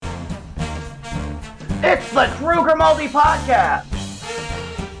It's the Drew Grimaldi Podcast.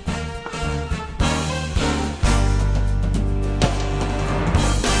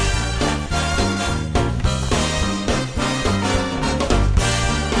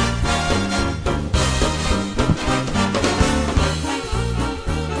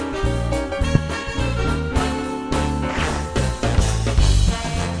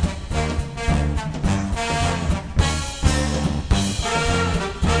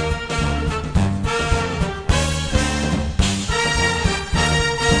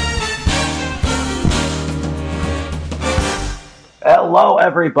 Hello,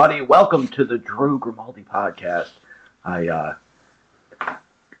 everybody. Welcome to the Drew Grimaldi Podcast.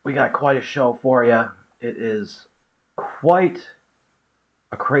 We got quite a show for you. It is quite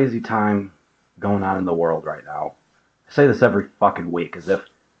a crazy time going on in the world right now. I say this every fucking week as if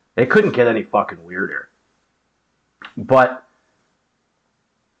it couldn't get any fucking weirder. But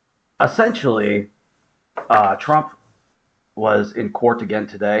essentially, Trump was in court again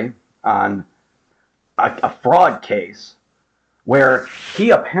today on a fraud case where he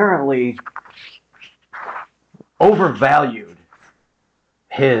apparently overvalued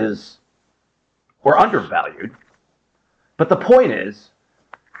or undervalued. But the point is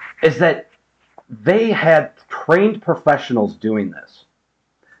that they had trained professionals doing this.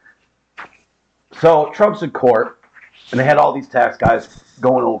 So Trump's in court, and they had all these tax guys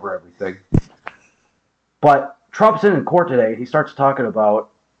going over everything. But Trump's in court today, and he starts talking to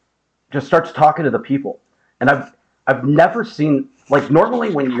the people. And I've never seen,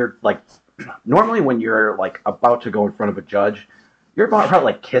 normally when you're about to go in front of a judge, you're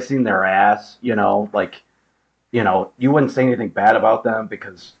probably kissing their ass, you wouldn't say anything bad about them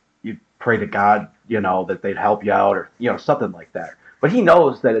because you pray to God, that they'd help you out or, something like that. But he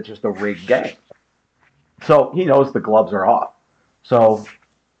knows that it's just a rigged game. So he knows the gloves are off. So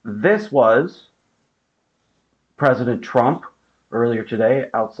this was President Trump earlier today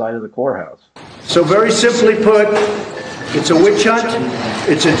outside of the courthouse. So very simply put, it's a witch hunt.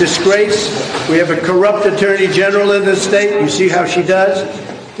 It's a disgrace. We have a corrupt attorney general in this state. You see how she does?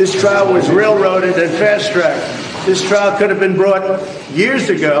 This trial was railroaded and fast-tracked. This trial could have been brought years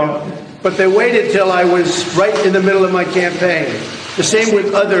ago, but they waited till I was right in the middle of my campaign. The same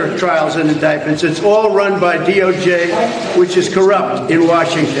with other trials and indictments. It's all run by DOJ, which is corrupt in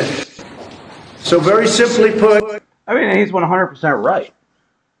Washington. So very simply put... I mean, he's 100% right.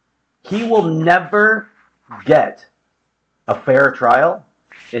 He will never get a fair trial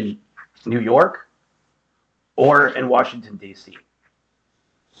in New York or in Washington, D.C.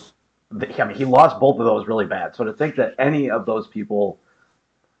 I mean, he lost both of those really bad. So to think that any of those people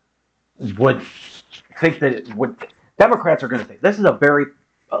would think that it would... Democrats are going to think this is a very,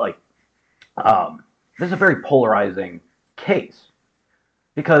 polarizing case.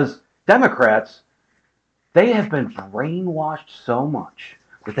 Because Democrats, they have been brainwashed so much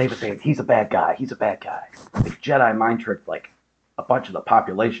that they've been saying, he's a bad guy, he's a bad guy. They Jedi mind tricked a bunch of the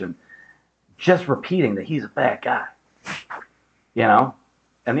population just repeating that he's a bad guy.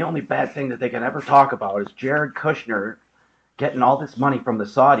 And the only bad thing that they can ever talk about is Jared Kushner getting all this money from the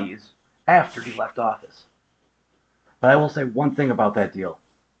Saudis after he left office. But I will say one thing about that deal.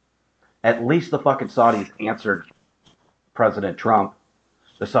 At least the fucking Saudis answered President Trump.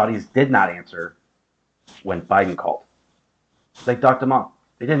 The Saudis did not answer when Biden called. They ducked him off.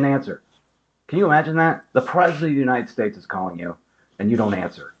 They didn't answer. Can you imagine that? The President of the United States is calling you, and you don't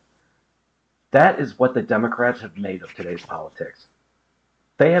answer. That is what the Democrats have made of today's politics.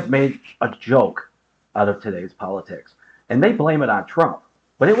 They have made a joke out of today's politics. And they blame it on Trump.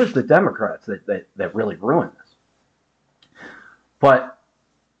 But it was the Democrats that really ruined this. But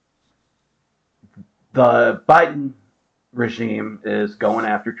the Biden regime is going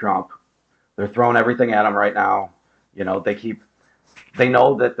after Trump. They're throwing everything at him right now. They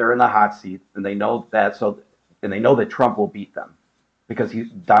know that they're in the hot seat, and they know that Trump will beat them because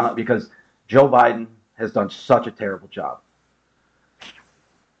Joe Biden has done such a terrible job.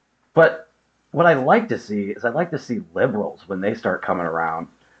 But what I like to see is liberals when they start coming around.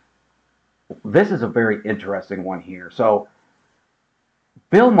 This is a very interesting one here. So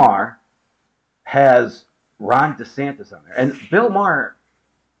Bill Maher has Ron DeSantis on there, and Bill Maher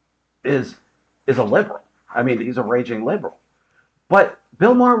is a liberal. I mean, he's a raging liberal. But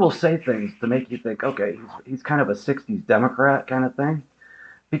Bill Maher will say things to make you think, okay, he's kind of a 60s Democrat kind of thing.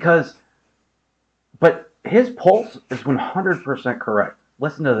 But his pulse is 100% correct.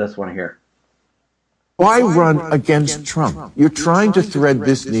 Listen to this one here. Why run against Trump? You're trying to thread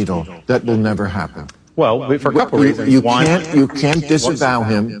this needle that will never happen. Well, for a couple reasons. You can't disavow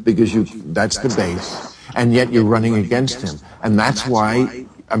him because that's the base, and yet you're running against him. And that's why,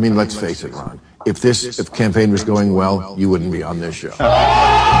 I mean, let's face it, Ron, If campaign was going well, you wouldn't be on this show.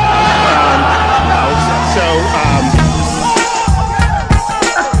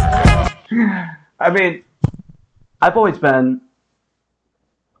 I mean, I've always been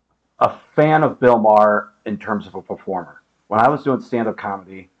a fan of Bill Maher in terms of a performer. When I was doing stand-up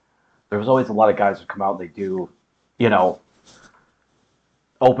comedy, there was always a lot of guys who come out and they do,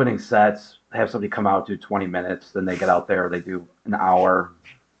 opening sets, have somebody come out, do 20 minutes, then they get out there, they do an hour,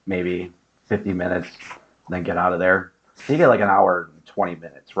 maybe 50 minutes, then get out of there. So you get like an hour and 20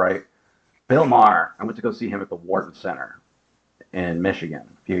 minutes, right? Bill Maher, I went to go see him at the Wharton Center in Michigan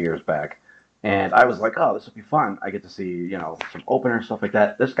a few years back. And I was like, oh, this will be fun. I get to see, some openers, stuff like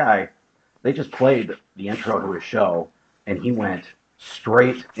that. This guy, they just played the intro to his show, and he went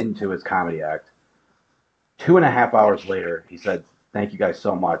straight into his comedy act. 2.5 hours later, he said, thank you guys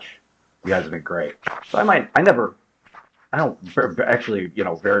so much. You guys have been great. So I don't actually,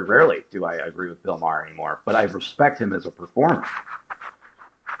 very rarely do I agree with Bill Maher anymore, but I respect him as a performer.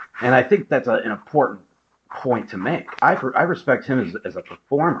 And I think that's an important point to make. I respect him as a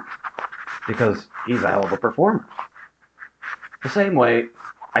performer because he's a hell of a performer. The same way,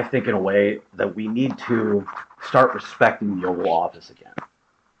 I think in a way that we need to start respecting the Oval Office again.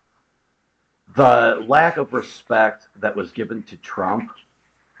 The lack of respect that was given to Trump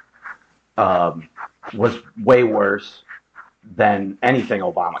was way worse than anything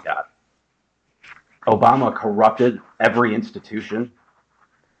Obama got. Obama corrupted every institution,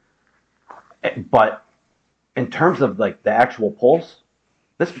 but in terms of like the actual pulse,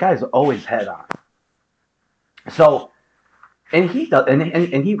 this guy's always head on. So, and he does,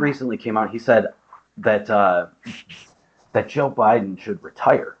 and he recently came out. He said that that Joe Biden should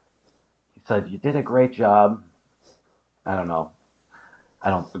retire. He said you did a great job. I don't know. I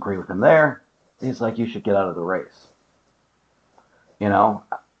don't agree with him there. He's like, you should get out of the race.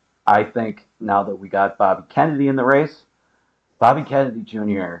 I think now that we got Bobby Kennedy in the race, Bobby Kennedy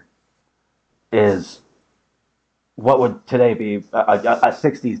Jr. is what would today be a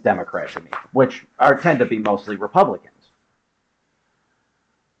 60s Democrat to me, which tend to be mostly Republicans.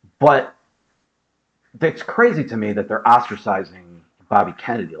 But it's crazy to me that they're ostracizing Bobby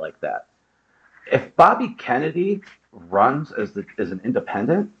Kennedy like that. If Bobby Kennedy runs as an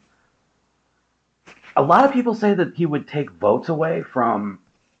independent, a lot of people say that he would take votes away from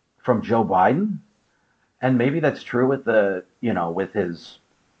Joe Biden, and maybe that's true with with his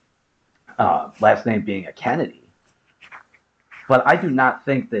last name being a Kennedy. But I do not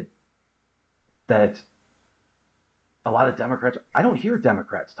think that a lot of Democrats. I don't hear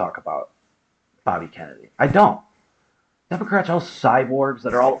Democrats talk about Bobby Kennedy. I don't. Democrats are all cyborgs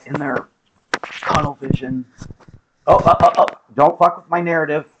that are all in their tunnel vision. Oh! Don't fuck with my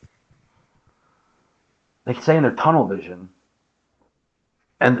narrative. They say in their tunnel vision,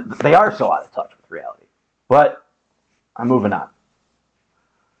 and they are so out of touch with reality. But I'm moving on.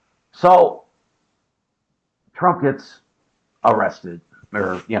 So Trump gets arrested,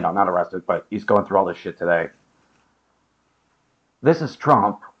 or not arrested, but he's going through all this shit today. This is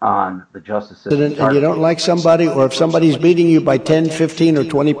Trump on the justice system. And you don't like somebody, or if somebody's beating you by 10, 15, or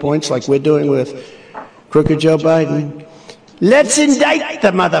 20 points like we're doing with crooked Joe Biden, let's indict the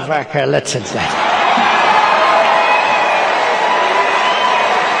motherfucker. Let's indict.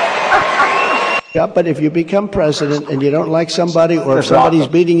 Yeah, but if you become president and you don't like somebody, or if somebody's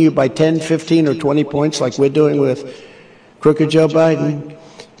beating you by 10, 15, or 20 points like we're doing with crooked Joe Biden,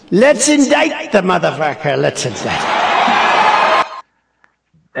 let's indict the motherfucker. Let's indict.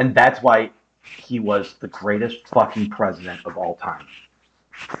 And that's why he was the greatest fucking president of all time.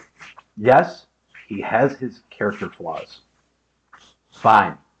 Yes, he has his character flaws.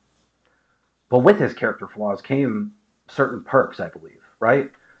 Fine. But with his character flaws came certain perks, I believe,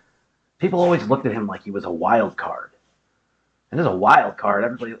 right? People always looked at him like he was a wild card. And as a wild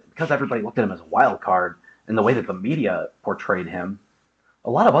card, because everybody looked at him as a wild card, and the way that the media portrayed him,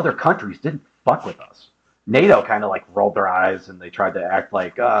 a lot of other countries didn't fuck with us. NATO kind of like rolled their eyes and they tried to act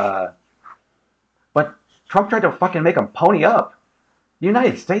like, but Trump tried to fucking make them pony up. The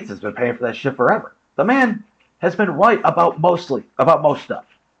United States has been paying for that shit forever. The man has been right about most stuff.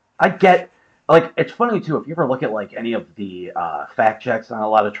 I get, like, it's funny too, if you ever look at like any of the fact checks on a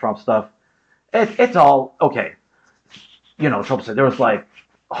lot of Trump stuff, it's all, okay. Trump said there was like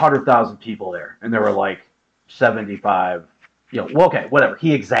 100,000 people there and there were like 75, okay, whatever.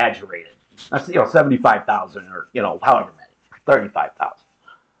 He exaggerated. That's 75,000 or however many, 35,000.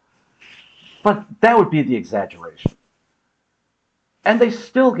 But that would be the exaggeration. And they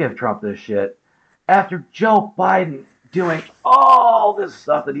still give Trump this shit after Joe Biden doing all this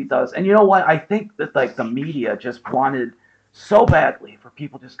stuff that he does. And you know what? I think that like the media just wanted so badly for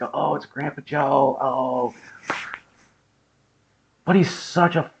people just go, oh, it's Grandpa Joe, oh. But he's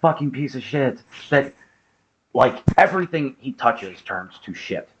such a fucking piece of shit that, like, everything he touches turns to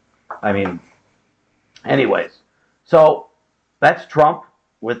shit. I mean, anyways. So, that's Trump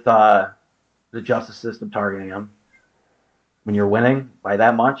with the justice system targeting him. When you're winning by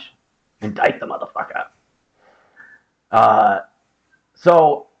that much, indict the motherfucker.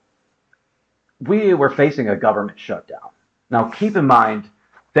 So, we were facing a government shutdown. Now, keep in mind,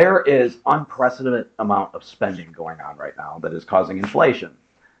 there is unprecedented amount of spending going on right now that is causing inflation.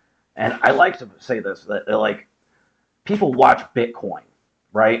 And I like to say this, that like people watch Bitcoin,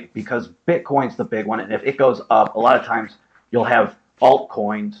 right? Because Bitcoin's the big one. And if it goes up, a lot of times you'll have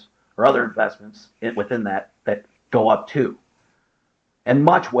altcoins or other investments within that go up too. In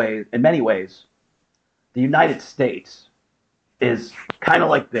many ways, the United States is kind of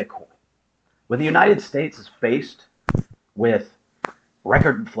like Bitcoin. When the United States is faced with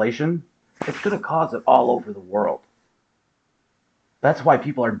record inflation, it's going to cause it all over the world. That's why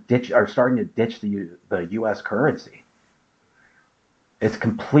people are starting to ditch the U.S. currency. It's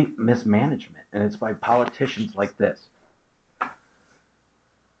complete mismanagement, and it's by politicians like this.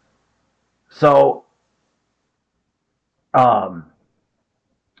 So, CNN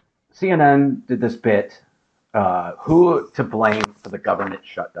did this bit, who to blame for the government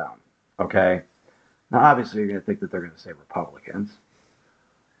shutdown, okay? Now, obviously, you're going to think that they're going to say Republicans.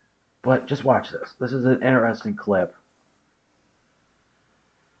 But just watch this. This is an interesting clip.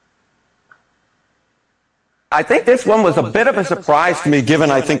 I think this one was a bit of a surprise to me, given,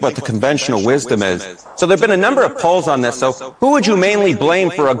 I think, what the conventional wisdom is. So there have been a number of polls on this. So who would you mainly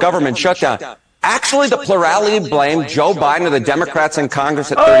blame for a government shutdown? Actually, the plurality blamed Joe Biden of the Democrats in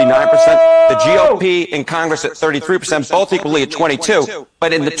Congress at 39%, the GOP in Congress at 33%, both equally at 22%.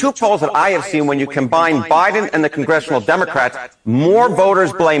 But in the two polls that I have seen, when you combine Biden and the congressional Democrats, more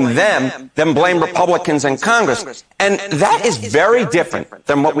voters blame them than blame Republicans in Congress. And that is very different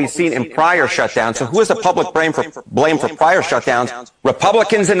than what we've seen in prior shutdowns. So who is the public blame for prior shutdowns?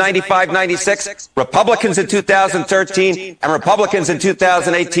 Republicans in 95, 96, Republicans in 2013, and Republicans in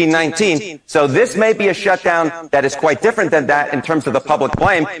 2018, 19. So this may be a shutdown that is quite different than that in terms of the public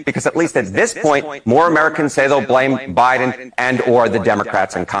blame, because at least at this point, more Americans say they'll blame Biden and or the Democrats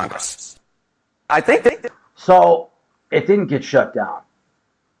in Congress. I think so. It didn't get shut down.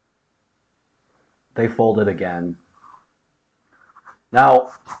 They folded again.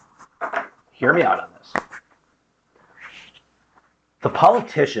 Now, hear me out on this. The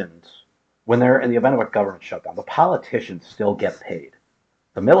politicians, when they're in the event of a government shutdown, the politicians still get paid.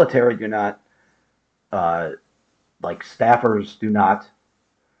 The military do not. Like staffers do not,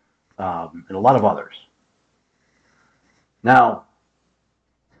 and a lot of others. Now,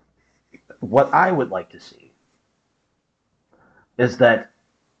 what I would like to see is that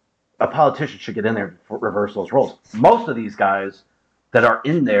a politician should get in there and reverse those roles. Most of these guys that are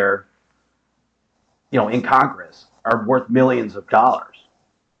in there, in Congress, are worth millions of dollars.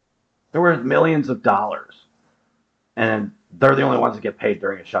 They're worth millions of dollars, and they're the only ones that get paid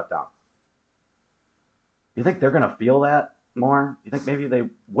during a shutdown. You think they're going to feel that more? You think maybe they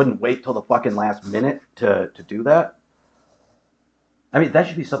wouldn't wait till the fucking last minute to do that? I mean, that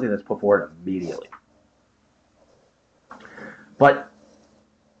should be something that's put forward immediately. But,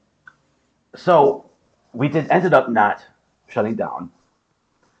 so, we ended up not shutting down.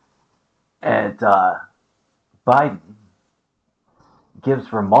 And Biden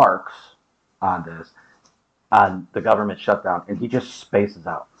gives remarks on the government shutdown, and he just spaces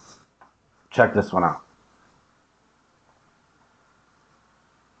out. Check this one out.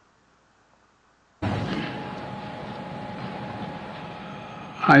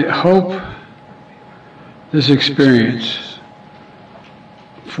 I hope this experience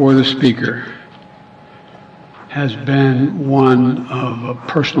for the speaker has been one of a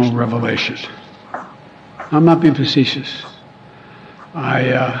personal revelation. I'm not being facetious.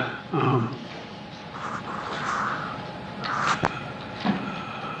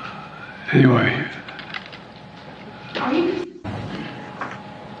 Anyway.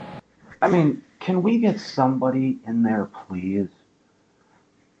 I mean, can we get somebody in there, please?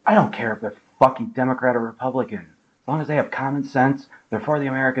 I don't care if they're fucking Democrat or Republican. As long as they have common sense, they're for the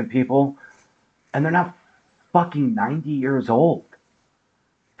American people, and they're not fucking 90 years old.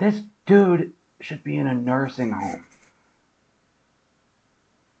 This dude should be in a nursing home.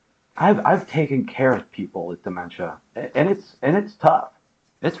 I've taken care of people with dementia, and it's tough.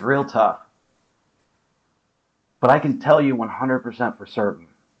 It's real tough. But I can tell you 100% for certain,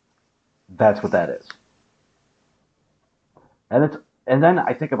 that's what that is. And then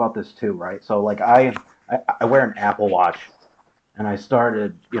I think about this too, right? So like I wear an Apple Watch and I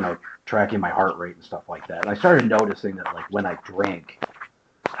started, tracking my heart rate and stuff like that. And I started noticing that, like, when I drink,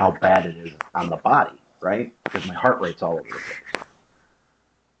 how bad it is on the body, right? Because my heart rate's all over the place.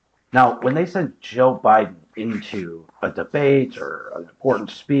 Now, when they sent Joe Biden into a debate or an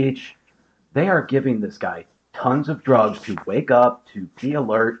important speech, they are giving this guy tons of drugs to wake up, to be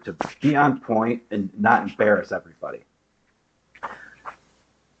alert, to be on point, and not embarrass everybody.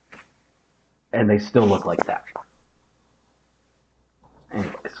 And they still look like that.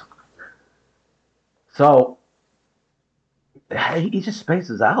 Anyways. So, he just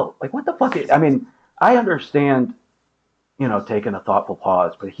spaces out. Like, what the fuck? I mean, I understand, taking a thoughtful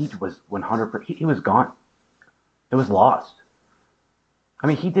pause, but he was 100%, he was gone. It was lost. I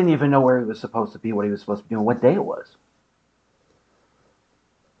mean, he didn't even know where he was supposed to be, what he was supposed to be doing, what day it was.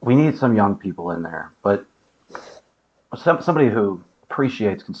 We need some young people in there, but somebody who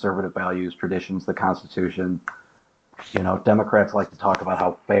appreciates conservative values, traditions, the Constitution. Democrats like to talk about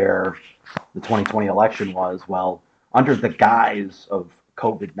how fair the 2020 election was. Well, under the guise of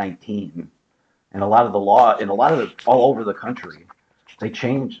COVID-19 and a lot of the law, and a lot of the all over the country, they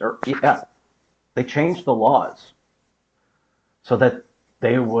changed the laws so that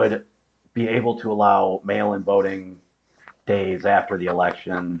they would be able to allow mail-in voting days after the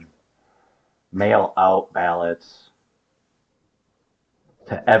election, mail-out ballots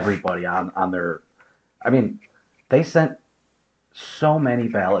to everybody on their. I mean, they sent so many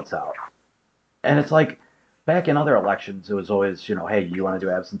ballots out, and it's like back in other elections, it was always, hey, you want to do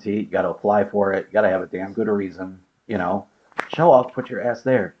absentee, you got to apply for it, you got to have a damn good reason, show up, put your ass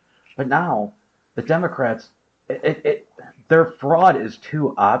there. But now the Democrats, their fraud is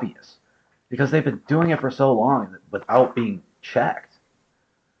too obvious because they've been doing it for so long without being checked.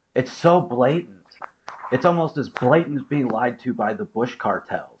 It's so blatant. It's almost as blatant as being lied to by the Bush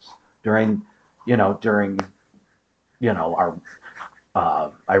cartels during our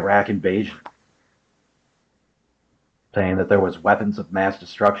Iraq invasion, saying that there was weapons of mass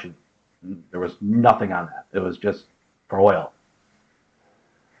destruction. There was nothing on that. It was just for oil.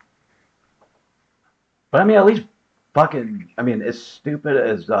 But I mean, at least as stupid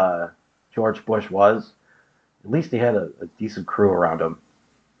as George Bush was, at least he had a decent crew around him.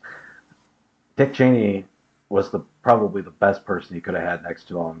 Dick Cheney was probably the best person he could have had next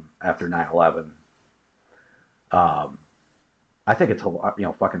to him after 9/11. I think it's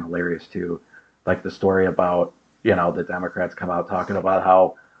fucking hilarious too, like the story about the Democrats come out talking about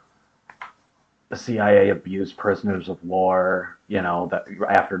how the CIA abused prisoners of war, that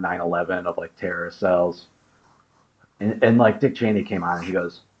after 9/11 of like terrorist cells, and like Dick Cheney came on and he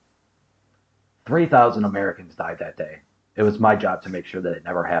goes, 3,000 Americans died that day. It was my job to make sure that it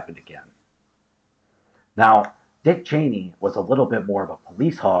never happened again. Now, Dick Cheney was a little bit more of a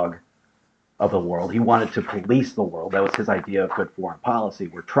police hog of the world. He wanted to police the world. That was his idea of good foreign policy,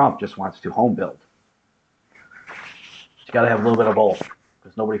 where Trump just wants to home build. You got to have a little bit of both,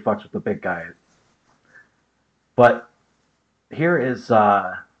 because nobody fucks with the big guy. But here is,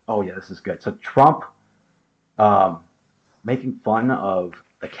 this is good. So Trump making fun of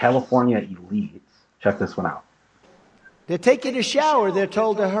the California elites. Check this one out. They're taking a shower. They're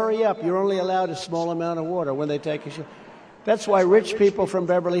told to hurry up. You're only allowed a small amount of water when they take a shower. That's why rich people from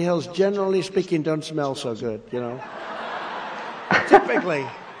Beverly Hills, generally speaking, don't smell so good, Typically.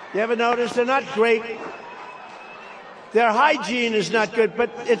 You ever notice? They're not great. Their hygiene is not good, but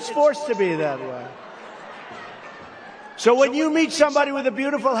it's forced to be that way. So when you meet somebody with a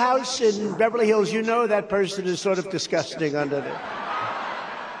beautiful house in Beverly Hills, that person is sort of disgusting under there.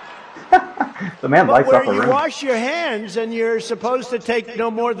 The man lights up a room. Where you wash your hands and you're supposed to take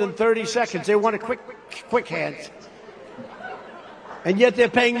no more than 30 seconds. They want a quick hands. And yet they're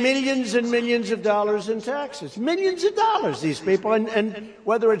paying millions and millions of dollars in taxes. Millions of dollars, these people. And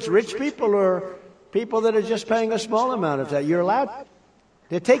whether it's rich people or people that are just paying a small amount of that, you're allowed.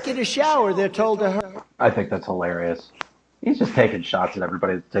 They're taking a shower. They're told to hurry. I think that's hilarious. He's just taking shots at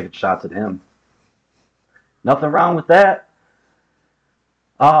everybody that's taking shots at him. Nothing wrong with that.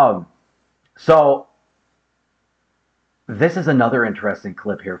 So this is another interesting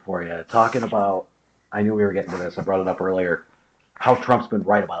clip here for you. Talking about, I knew we were getting to this. I brought it up earlier. How Trump's been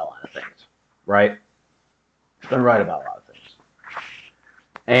right about a lot of things, right? He's been right about a lot of things.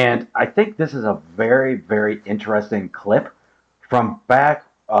 And I think this is a very, very interesting clip from back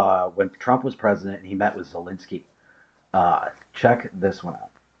when Trump was president and he met with Zelensky. Check this one out.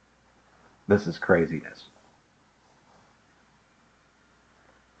 This is craziness.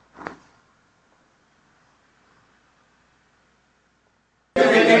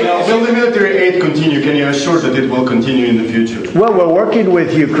 will the military aid continue? Can you assure that it will continue in the future? Well, we're working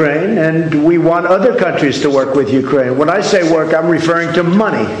with Ukraine, and we want other countries to work with Ukraine. When I say work, I'm referring to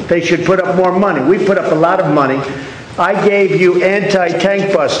money. They should put up more money. We put up a lot of money. I gave you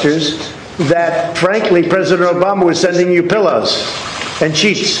anti-tank busters that, frankly, President Obama was sending you pillows and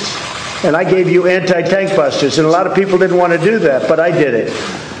sheets. And I gave you anti-tank busters, and a lot of people didn't want to do that, but I did it.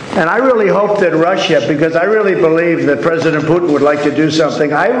 And I really hope that Russia, because I really believe that President Putin would like to do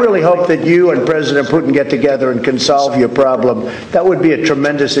something, I really hope that you and President Putin get together and can solve your problem. That would be a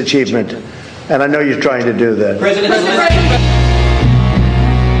tremendous achievement. And I know you're trying to do that.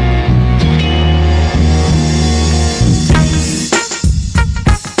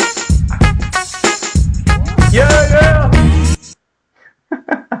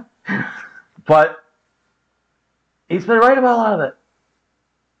 But he's been right about a lot of it.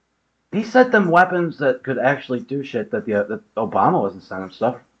 He sent them weapons that could actually do shit that that Obama wasn't sending them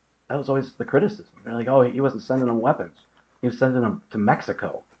stuff. That was always the criticism. They're like, oh, he wasn't sending them weapons. He was sending them to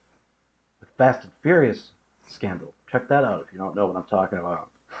Mexico. The Fast and Furious scandal. Check that out if you don't know what I'm talking about.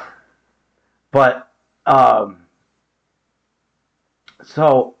 But,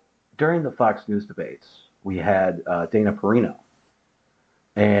 so, during the Fox News debates, we had Dana Perino.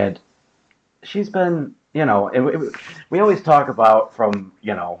 And she's been, you know, we always talk about from,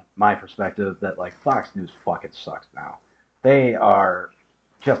 you know, my perspective that, like, Fox News fucking sucks now. They are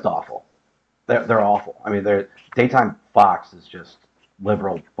just awful. They're awful. I mean, daytime Fox is just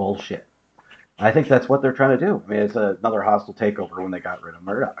liberal bullshit. And I think that's what they're trying to do. I mean, it's another hostile takeover when they got rid of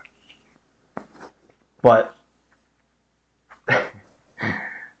Murdoch. But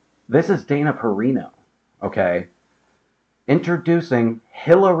this is Dana Perino, okay, introducing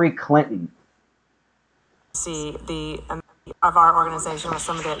Hillary Clinton. See of our organization with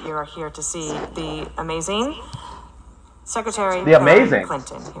somebody that you are here to see, the amazing Secretary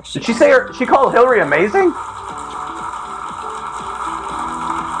Clinton. Did she say she called Hillary amazing?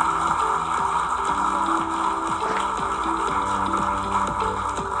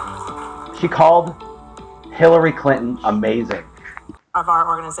 She called Hillary Clinton amazing. Of our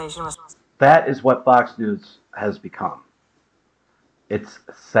organization was. That is what Fox News has become. It's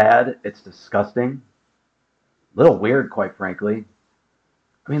sad. It's disgusting. A little weird, quite frankly.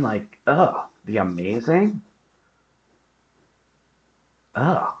 I mean, like, the amazing?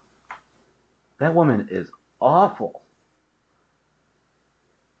 That woman is awful.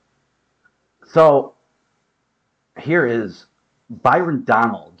 So, here is Byron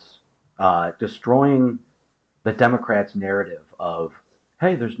Donalds destroying the Democrats' narrative of,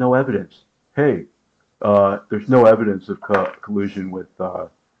 hey, there's no evidence. Hey, there's no evidence of collusion with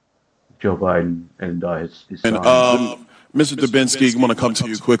Joe Biden and his son. Mr. Dubinsky, I want to come to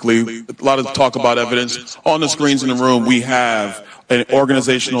you quickly. A lot of talk about evidence. On the screens in the room, we have an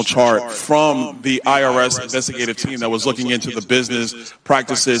organizational chart from the IRS investigative team that was looking into the business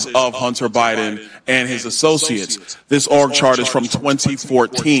practices of Hunter Biden and his associates. This org chart is from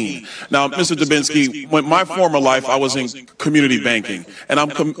 2014. Now, Mr. Dubinsky, when my former life, I was in community banking, and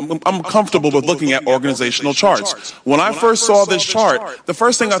I'm comfortable with looking at organizational charts. When I first saw this chart, the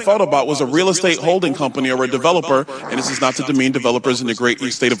first thing I thought about was a real estate holding company or a developer, and this is not to demean developers in the great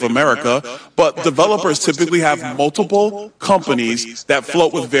east state of America, but developers typically have multiple companies that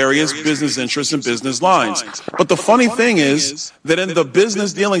float with various business interests and business lines. But the funny thing is that in the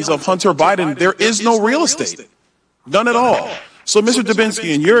business dealings of Hunter Biden, there is no real estate. None at all. So, Mr.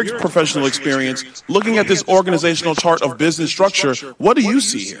 Dubinsky, in your professional experience, looking at this organizational chart of business structure, what do you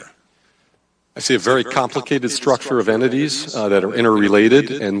see here? I see a very complicated structure of entities that are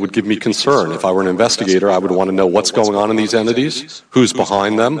interrelated and would give me concern. If I were an investigator, I would want to know what's going on in these entities, who's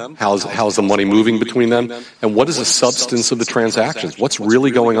behind them, how's the money moving between them, and what is the substance of the transactions? What's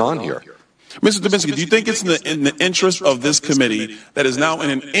really going on here? Mr. Dubinsky, do you think it's in the interest of this committee that is now in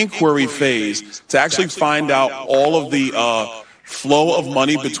an inquiry phase to actually find out all of the flow of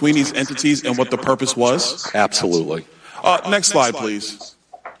money between these entities and what the purpose was? Absolutely. Next slide, please.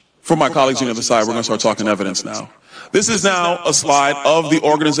 For my colleagues on the other side, we're going to start talking evidence now. This is now a slide of the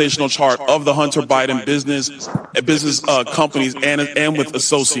organizational chart of the Hunter Biden business companies and with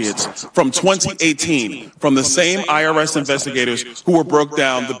associates from 2018, from the same IRS investigators who were broke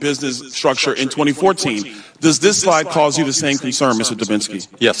down the business structure in 2014. Does this slide cause you the same concern, Mr. Dubinsky?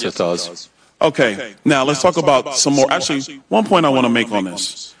 Yes, it does. Okay, now let's talk about some more. Actually, one point I want to make on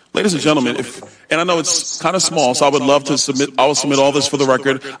this. Ladies and gentlemen, and I know it's kind of small, so I would love to I will submit all this for the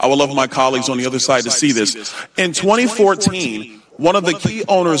record. I would love my colleagues on the other side to see this. In 2014, one of the key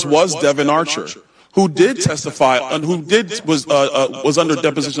owners was Devin Archer, who did testify and who was under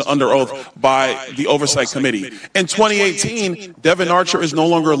deposition under oath by the Oversight Committee. In 2018, Devin Archer is no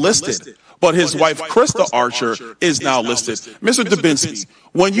longer listed, but his wife, Krista Archer, is now listed. Mr. Dubinsky,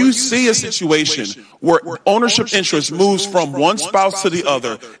 when you see a situation where ownership interest moves from one spouse to the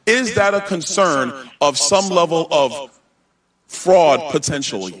other, is that a concern of some level of fraud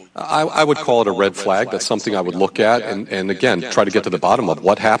potentially? I would call it a red flag. That's something I would look at and again, try to get to the bottom of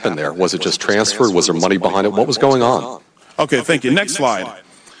what happened there. Was it just transferred? Was there money behind it? What was going on? Okay, thank you. Next slide.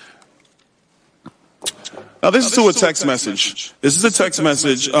 Now, this is to a text message. This is a text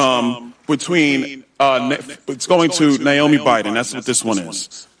message between, it's going to Naomi Biden. That's what this one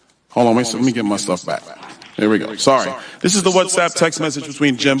is. Hold on, let me get my stuff back. There we go. Sorry. This is the WhatsApp text message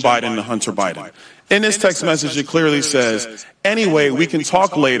between Jim Biden and Hunter Biden. In this text message, it clearly says, anyway, we can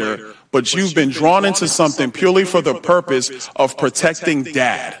talk later, but you've been drawn into something purely for the purpose of protecting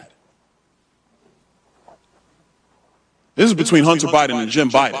Dad. This is between Hunter Biden and Jim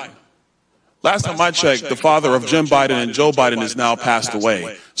Biden. Last time I checked, the father of Jim Biden and Joe Biden is now passed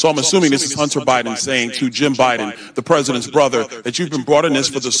away. So I'm assuming this is Hunter Biden saying to Jim Biden, the president's brother, that you've been brought in this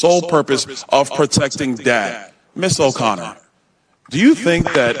for the sole purpose of protecting Dad. Miss O'Connor, do you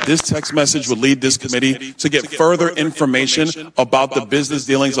think that this text message would lead this committee to get further information about the business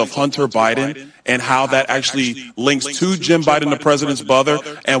dealings of Hunter Biden and how that actually links to Jim Biden, the president's brother,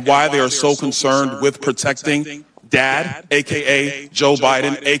 and why they are so concerned with protecting Dad, a.k.a. Joe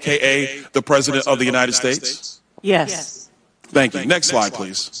Biden, a.k.a. the President of the United States? Yes. Thank you. Next slide,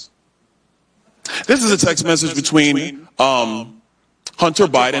 please. This is a text message between Hunter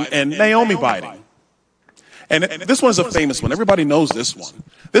Biden and Naomi Biden. And this one is a famous one. Everybody knows this one.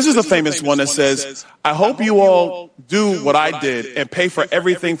 This is a famous one that says, I hope you all do what I did and pay for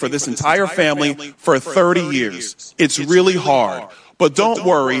everything for this entire family for 30 years. It's really hard. But don't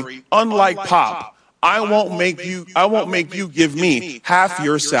worry, unlike Pop, I won't make you give me half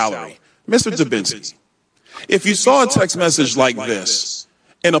your salary. Mr. Dubinsky, if you saw a text message like this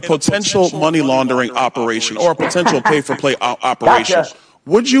in a potential money laundering operation or a potential pay-for-play operation,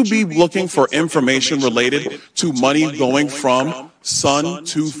 would you be looking for information related to money going from son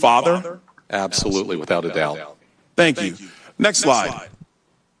to father? Absolutely, without a doubt. Thank you. Next slide.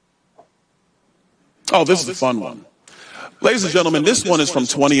 Oh, this is a fun one. Ladies and gentlemen, this one is from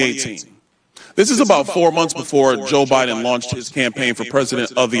 2018. This is about 4 months before Joe Biden launched his campaign for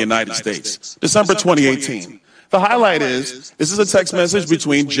president of the United States, December 2018. The highlight is, this is a text message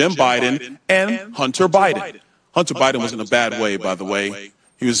between Jim Biden and Hunter Biden. Hunter Biden was in a bad way, by the way.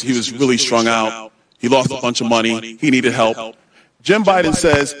 He was really strung out. He lost a bunch of money. He needed help. Jim Biden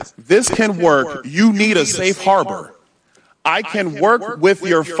says, this can work. You need a safe harbor. I can work with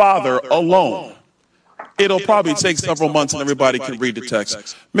your father alone. It'll probably take several months and everybody can read the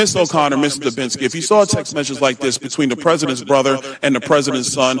text. Ms. O'Connor, Mr. Dubinsky, if you saw a text message like this between the president's brother and the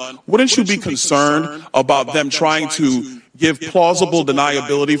president's son, wouldn't you be concerned about them trying to give plausible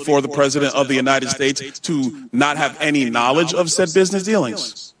deniability for the president of the United States to not have any knowledge of said business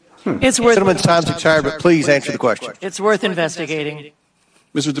dealings? It's worth. Gentleman's time's expired, but please answer the question. It's worth investigating.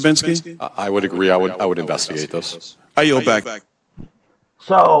 Mr. Dubinsky? I would agree. I would investigate this. I yield back.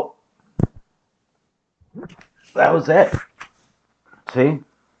 So, that was it. See?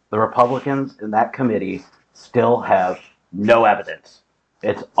 The Republicans in that committee still have no evidence.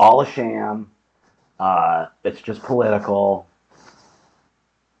 It's all a sham. It's just political.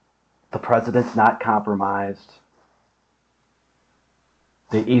 The president's not compromised.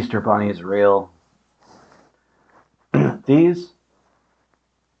 The Easter Bunny is real. These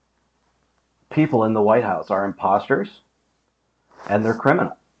people in the White House are imposters, and they're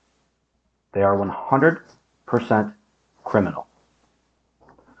criminal. They are 100% criminal.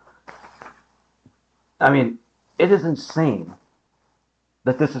 I mean, it is insane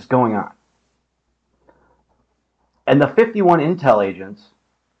that this is going on. And the 51 intel agents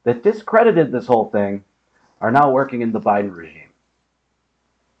that discredited this whole thing are now working in the Biden regime.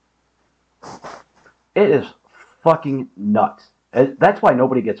 It is fucking nuts. That's why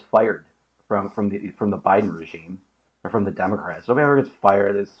nobody gets fired from the Biden regime or from the Democrats. Nobody ever gets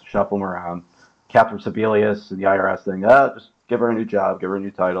fired. They just shuffle them around. Catherine Sebelius and the IRS thing. Just give her a new job, give her a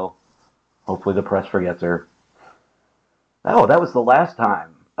new title. Hopefully the press forgets her. Oh, that was the last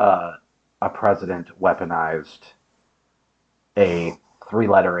time a president weaponized a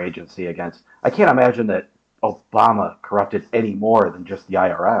 3-letter agency against. I can't imagine that Obama corrupted any more than just the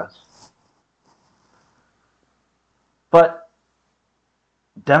IRS. But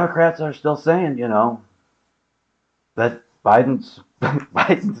Democrats are still saying, that Biden's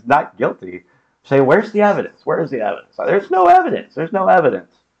not guilty. Say, where's the evidence? Where's the evidence? There's no evidence. There's no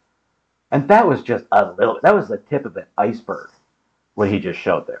evidence. And that was just a little, that was the tip of the iceberg, what he just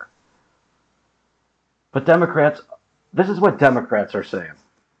showed there. But Democrats, this is what Democrats are saying.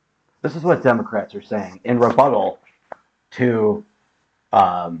 This is what Democrats are saying in rebuttal to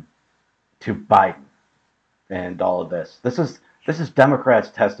Biden and all of this. This is Democrats'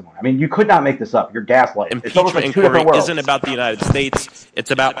 testimony. I mean, you could not make this up. You're gaslighting. Impeachment inquiry isn't about the United States.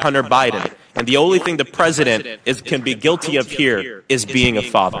 It's about Hunter Biden. And the only thing the president can be guilty of here is being a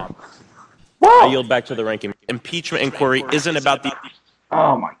father. Whoa. I yield back to the ranking. Impeachment inquiry isn't about the...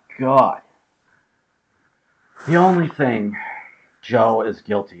 Oh, my God. The only thing Joe is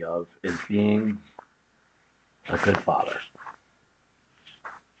guilty of is being a good father.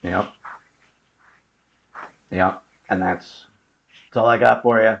 Yep. And that's all I got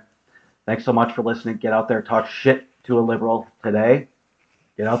for you. Thanks so much for listening. Get out there, talk shit to a liberal today.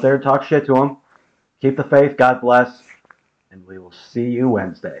 Get out there and talk shit to him. Keep the faith. God bless. And we will see you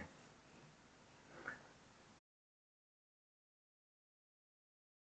Wednesday.